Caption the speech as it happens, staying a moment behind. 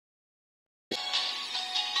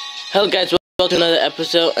Hello guys, welcome to another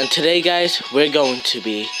episode, and today guys, we're going to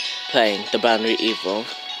be playing the Boundary Evil,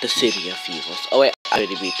 the City of Evils. Oh wait, I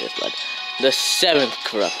already beat this one. The 7th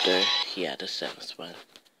Corruptor. Yeah, the 7th one.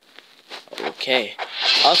 Okay.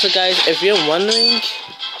 Also guys, if you're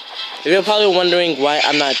probably wondering why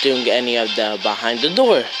I'm not doing any of the behind the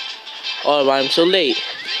door, or why I'm so late.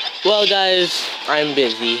 Well guys, I'm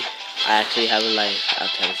busy. I actually have a life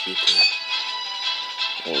outside of YouTube.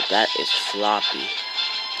 Oh, that is Floppy.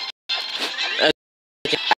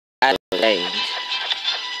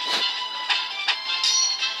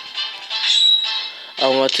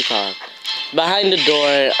 What's it called? Behind the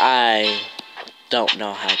door, I don't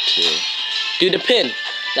know how to do the pin.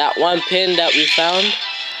 That one pin that we found.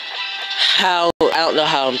 I don't know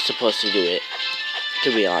how I'm supposed to do it,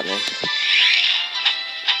 to be honest.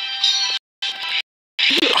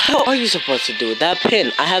 How are you supposed to do it? That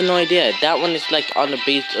pin, I have no idea. That one is like on the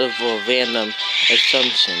base of a random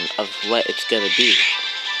assumption of what it's gonna be.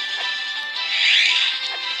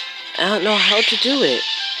 I don't know how to do it.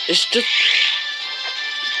 It's just...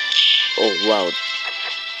 Oh, wow.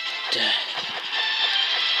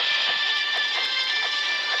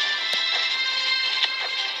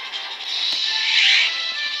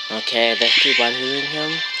 Okay, let's keep on hitting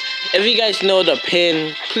him. If you guys know the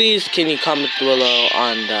pin, please can you comment below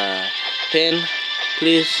on the pin,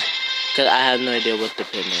 please? Because I have no idea what the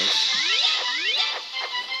pin is.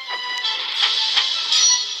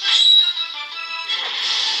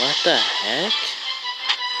 What the heck?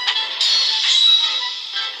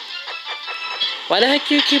 Why the heck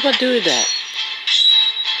do you keep on doing that?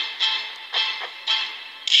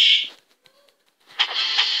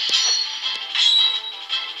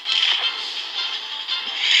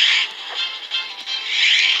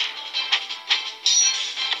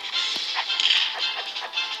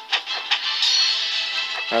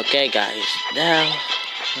 Okay guys, now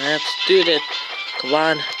let's do this. Come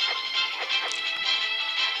on.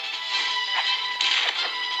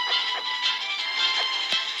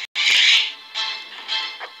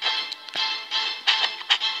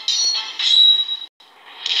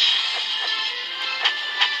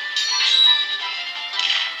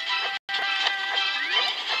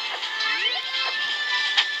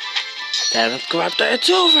 Damn it, Corruptor, it's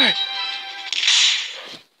over!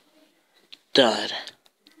 Done.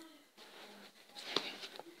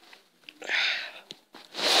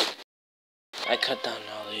 I cut down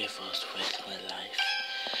all evils with my life.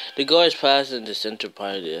 The goal is passed in the center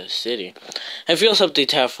part of the city. I feel something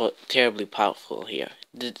terribly powerful here.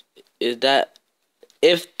 If that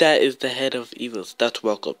is the head of evils, that's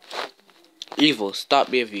welcome. Evil, stop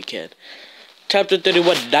me if you can. Chapter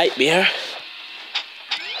 31, Nightmare.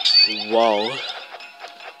 Whoa.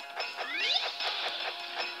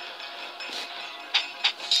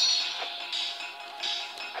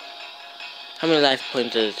 How many life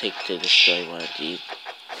points does it take to destroy one of these?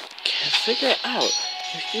 Can't figure it out.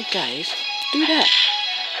 If you guys do that.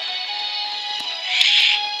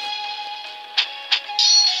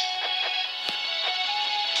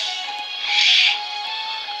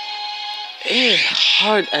 It is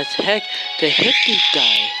hard as heck to hit this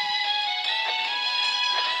guy.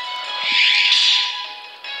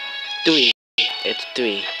 3. It's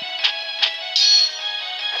 3.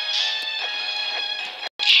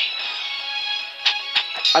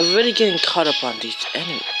 I'm really getting caught up on these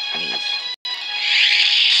enemies.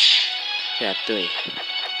 Yeah, 3.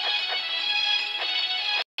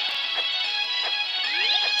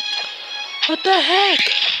 What the heck?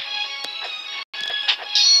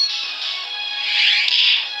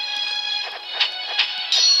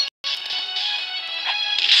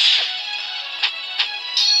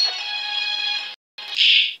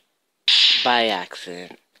 By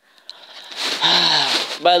accident.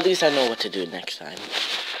 But at least I know what to do next time.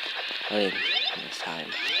 This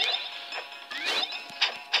time.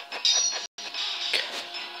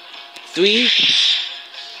 3.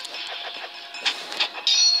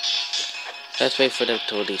 Let's wait for them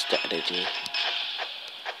to release the energy.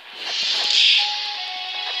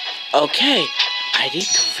 Okay, I need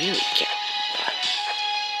to really get...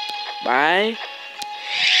 Bye.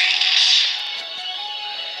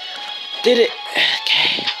 Did it.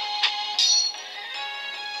 Okay.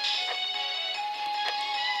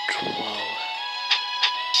 Whoa.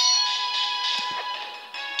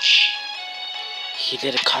 He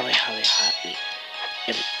did a Kamehameha.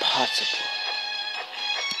 Impossible.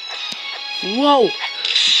 Whoa!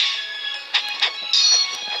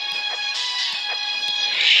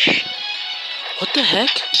 What the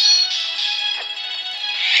heck?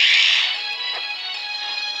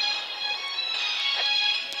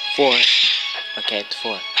 Four. Okay, it's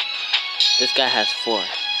 4. This guy has 4.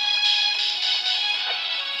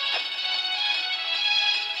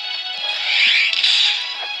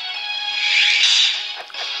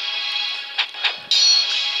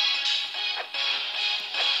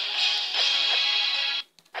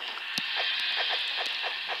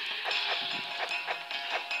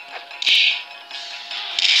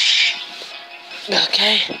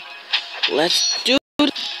 Okay, let's do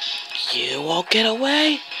it. You won't get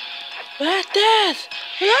away. Like this.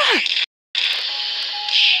 Ah!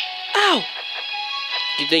 Ow!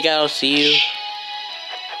 You think I'll see you?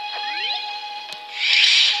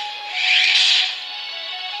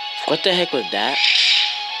 What the heck was that?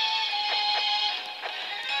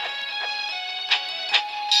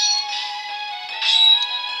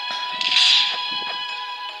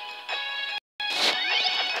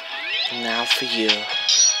 Now for you.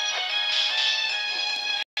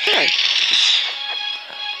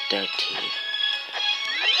 Dirty.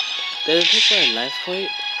 Did it take my life point?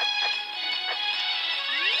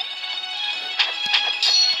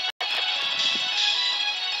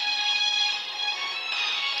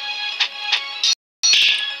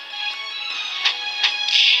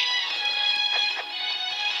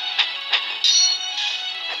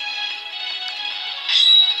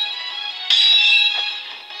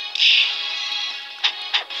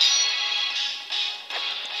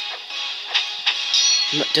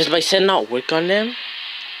 Does my set not work on them?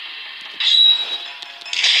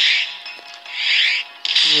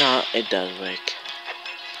 No, it does work.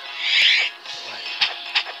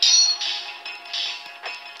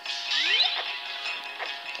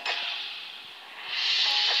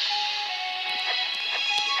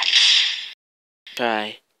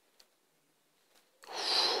 Try.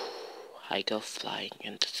 I go flying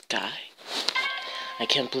in the sky. I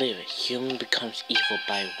can't believe it. Human becomes evil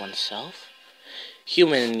by oneself.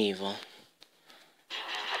 Human and evil.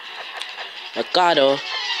 Mikado,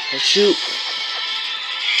 shoot.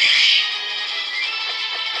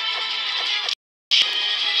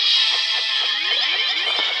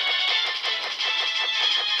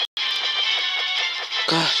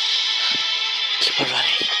 God, keep on running.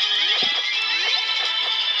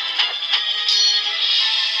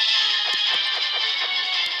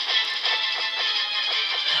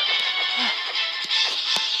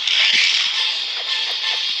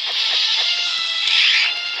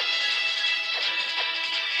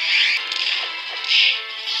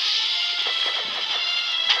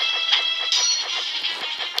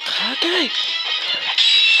 Okay.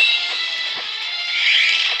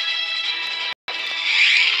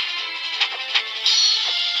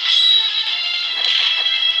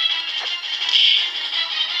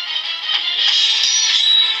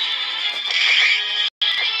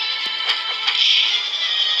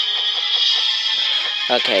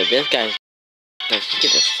 Okay, this guy's he can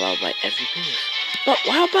just fall by every move. But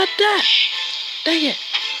how about that? Dang it.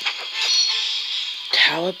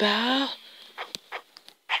 How about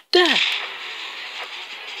that?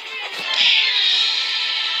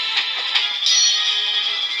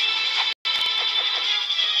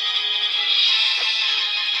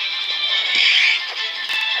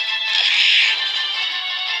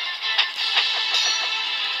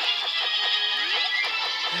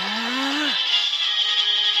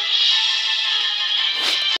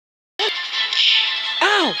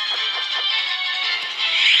 Ow!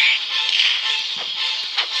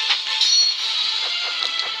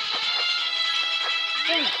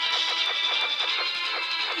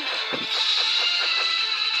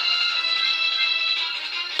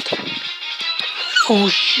 Oh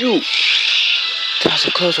shoot! That was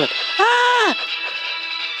a close one. Ah!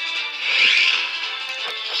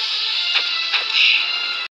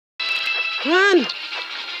 Run!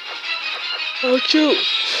 Oh shoot!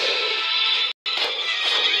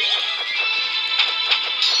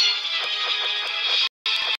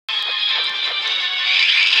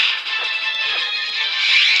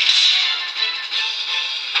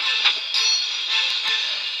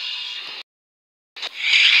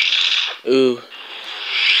 Ooh.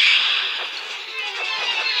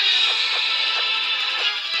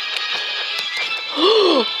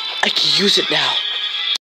 I can use it now.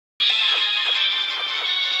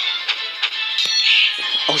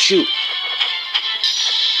 Oh shoot.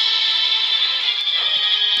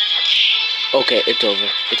 Okay, it's over.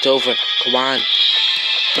 It's over. Come on.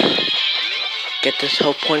 Get this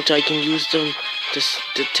health point so I can use the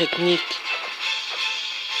technique.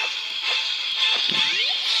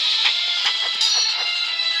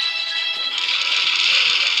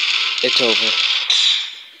 It's over.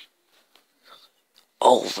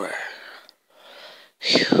 Over.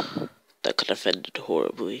 Phew. That could have ended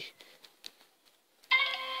horribly.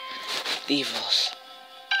 Evils.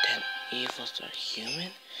 Then evils are human?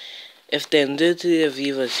 If the entity of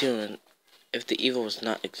evil is human, if the evil was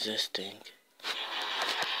not existing.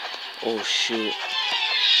 Oh shoot.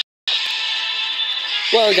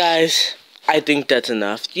 Well guys, I think that's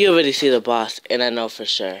enough. You already see the boss, and I know for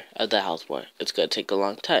sure of the housework. It's gonna take a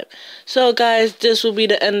long time. So, guys, this will be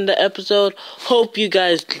the end of the episode. Hope you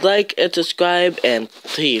guys like and subscribe, and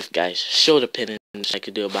please, guys, show the pin I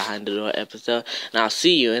could do a behind the door episode. And I'll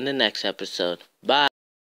see you in the next episode. Bye.